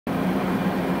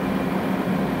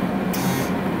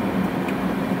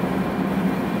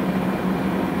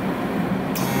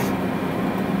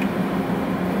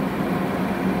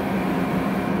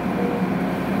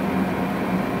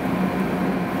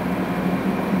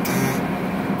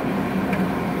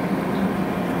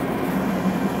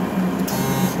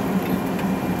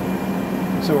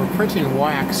So we're printing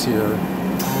wax here,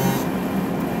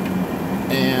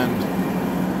 and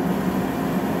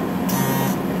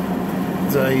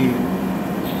the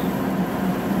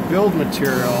build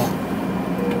material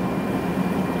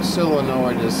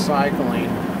solenoid is cycling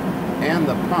and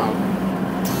the pump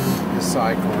is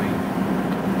cycling,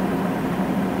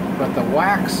 but the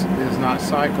wax is not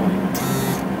cycling,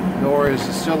 nor is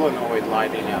the solenoid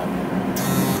lighting up.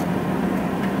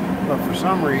 But for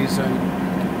some reason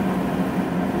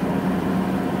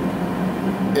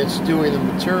it's doing the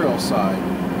material side.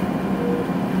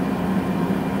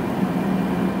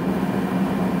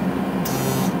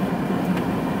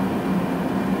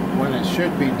 When it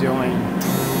should be doing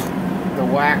the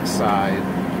wax side.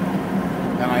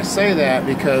 And I say that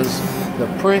because the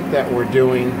print that we're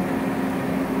doing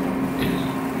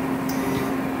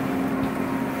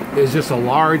is just a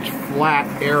large flat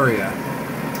area.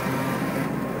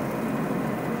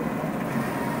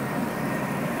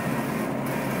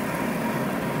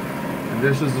 And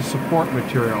this is the support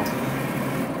material.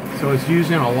 So it's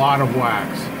using a lot of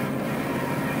wax.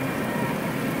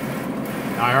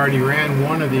 I already ran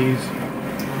one of these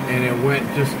and it went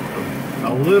just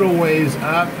a little ways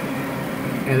up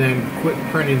and then quit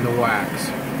printing the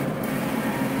wax.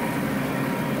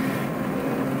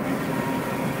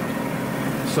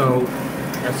 So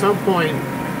at some point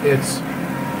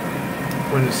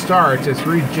when it starts, it's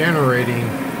regenerating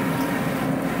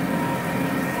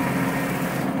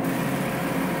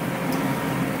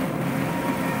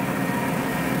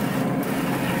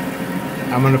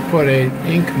I'm going to put an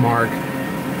ink mark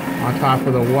on top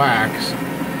of the wax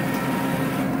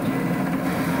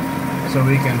so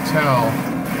we can tell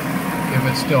if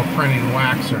it's still printing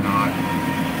wax or not.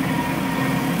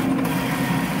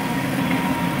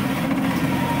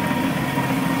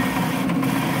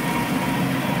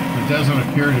 It doesn't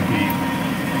appear to be.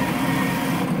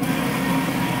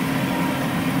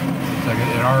 It's like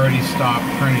it already stopped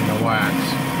printing the wax.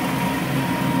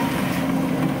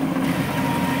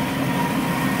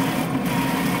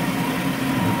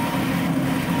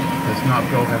 It's not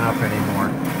building up anymore.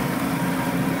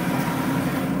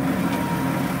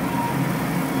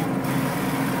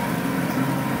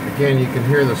 Again, you can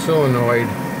hear the solenoid.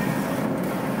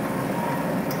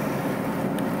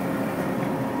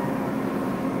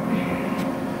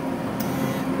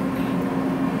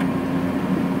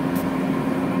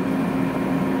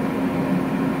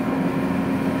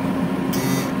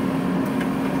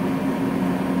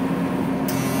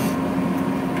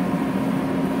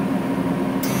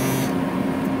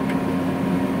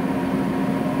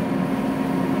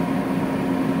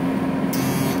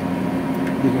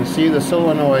 You can see the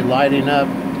solenoid lighting up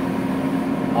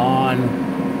on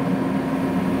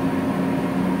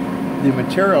the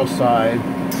material side.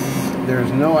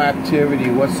 There's no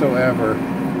activity whatsoever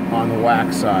on the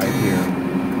wax side here.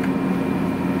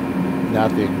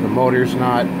 Nothing. The motor's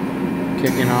not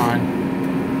kicking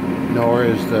on, nor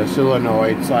is the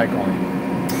solenoid cycling.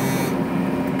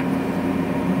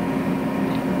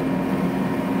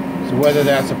 So whether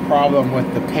that's a problem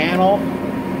with the panel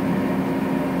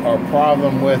or a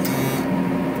problem with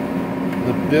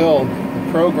the build,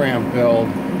 the program build,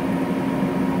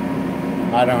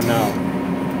 I don't know.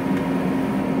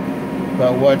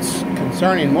 But what's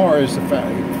concerning more is the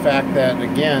fact that,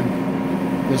 again,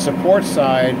 the support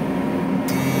side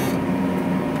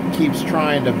keeps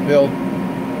trying to build,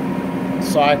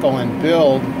 cycle and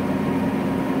build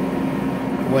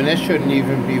when it shouldn't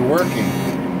even be working.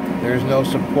 There's no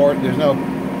support, there's no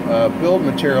build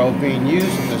material being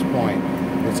used at this point.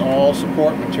 It's all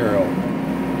support material.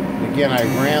 Again, I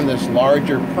ran this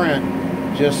larger print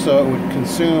just so it would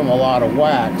consume a lot of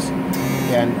wax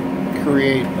and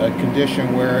create a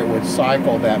condition where it would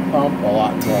cycle that pump a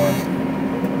lot more.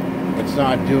 It's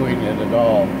not doing it at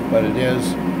all, but it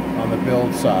is on the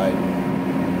build side.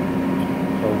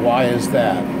 So why is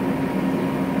that?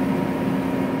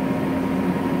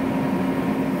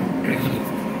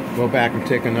 Go back and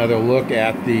take another look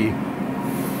at the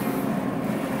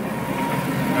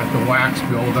wax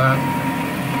buildup.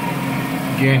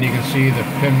 Again, you can see the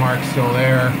pin mark still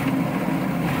there.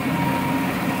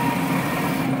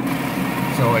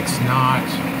 So it's not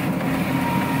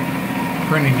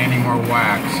printing any more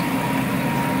wax.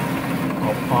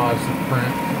 I'll pause the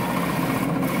print.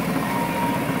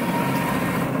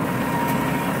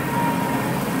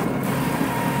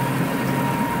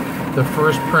 The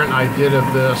first print I did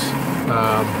of this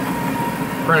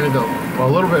printed a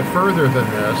little bit further than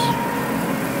this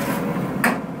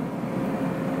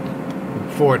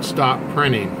before it stopped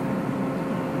printing.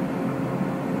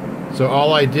 So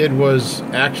all I did was,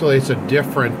 actually it's a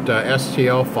different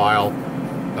STL file.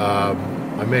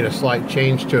 I made a slight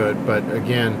change to it, but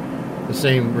again, the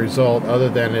same result, other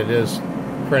than it is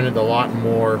printed a lot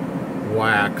more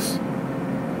wax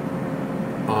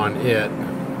on it.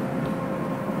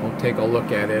 We'll take a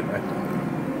look at it.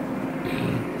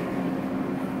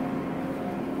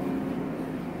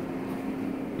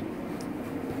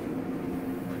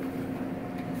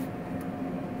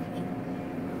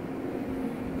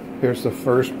 Here's the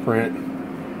first print.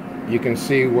 You can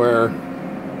see where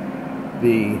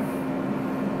the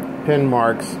pin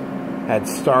marks had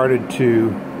started to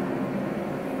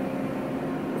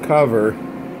cover.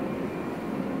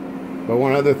 But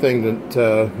one other thing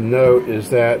to note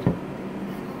is that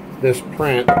this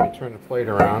print, let me turn the plate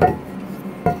around,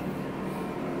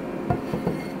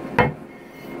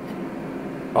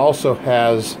 also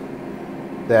has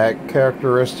that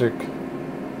characteristic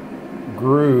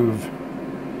groove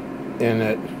in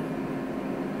it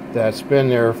that's been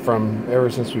there from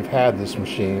ever since we've had this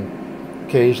machine.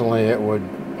 Occasionally it would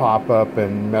pop up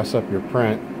and mess up your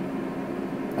print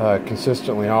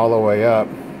consistently all the way up.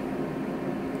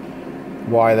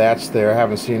 Why that's there, I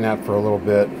haven't seen that for a little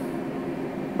bit,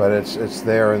 but it's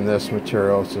there in this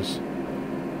material. It's this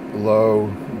low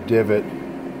divot.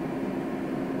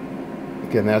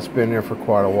 Again, that's been there for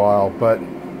quite a while, but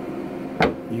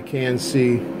you can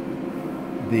see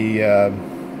the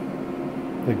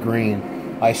green.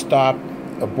 I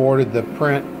aborted the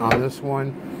print on this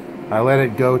one. I let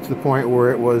it go to the point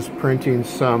where it was printing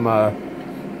some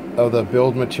of the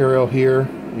build material here.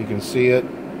 You can see it.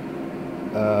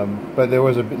 But there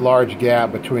was a large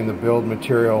gap between the build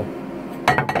material,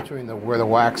 between where the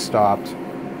wax stopped.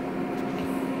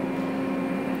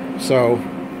 So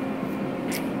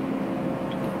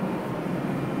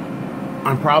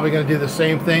I'm probably going to do the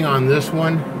same thing on this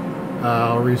one.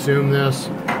 I'll resume this.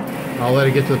 I'll let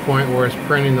it get to the point where it's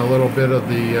printing a little bit of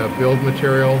the build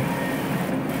material.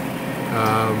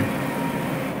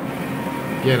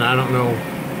 Again, I don't know.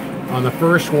 On the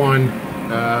first one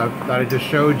that I just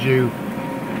showed you,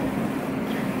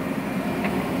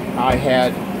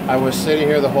 I was sitting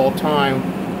here the whole time,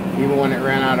 even when it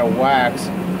ran out of wax,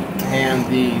 and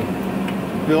the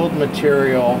build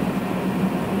material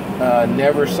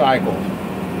never cycled.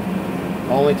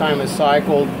 The only time it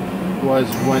cycled was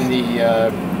when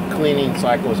the cleaning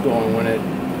cycle was going, when it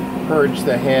purged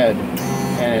the head,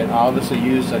 and it obviously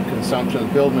used a consumption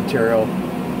of build material.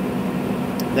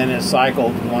 Then it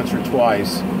cycled once or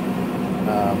twice,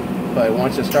 but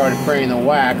once it started printing the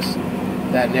wax,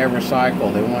 that never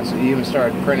cycled. And once it even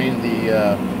started printing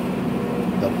the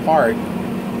part,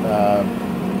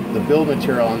 the build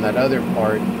material on that other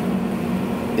part,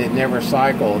 it never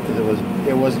cycled because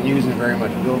it wasn't using very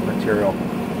much build material.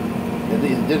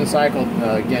 It didn't cycle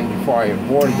again before I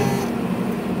aborted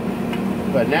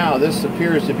it. But now this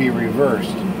appears to be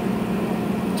reversed,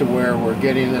 to where we're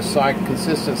getting this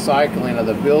consistent cycling of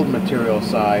the build material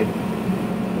side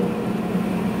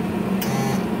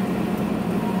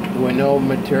when no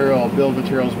build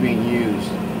material is being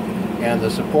used, and the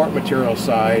support material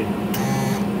side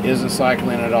isn't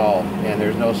cycling at all, and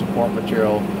there's no support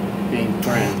material being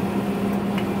printed.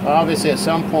 Obviously, at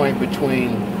some point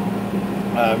between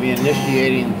me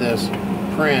initiating this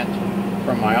print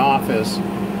from my office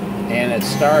and it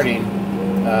starting,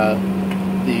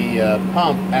 the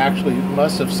pump actually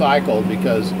must have cycled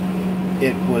because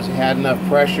it had enough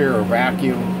pressure or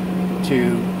vacuum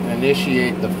to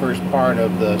initiate the first part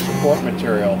of the support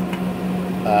material,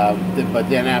 but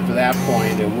then after that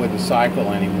point it wouldn't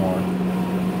cycle anymore.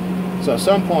 So at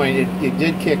some point it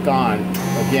did kick on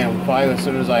again, probably as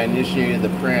soon as I initiated the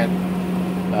print,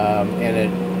 and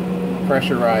it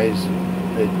pressurized.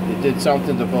 It did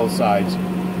something to both sides.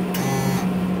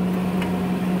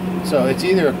 So it's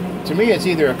either, to me, it's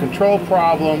either a control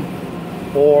problem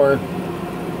or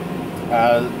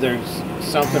there's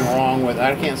something wrong with,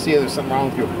 I can't see if there's something wrong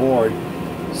with your board.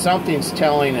 Something's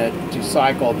telling it to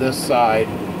cycle this side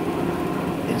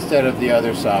instead of the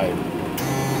other side.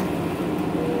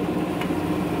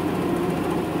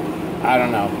 I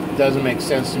don't know. It doesn't make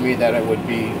sense to me that it would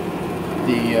be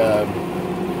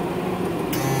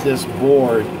this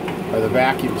board or the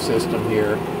vacuum system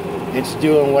here. It's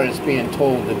doing what it's being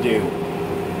told to do.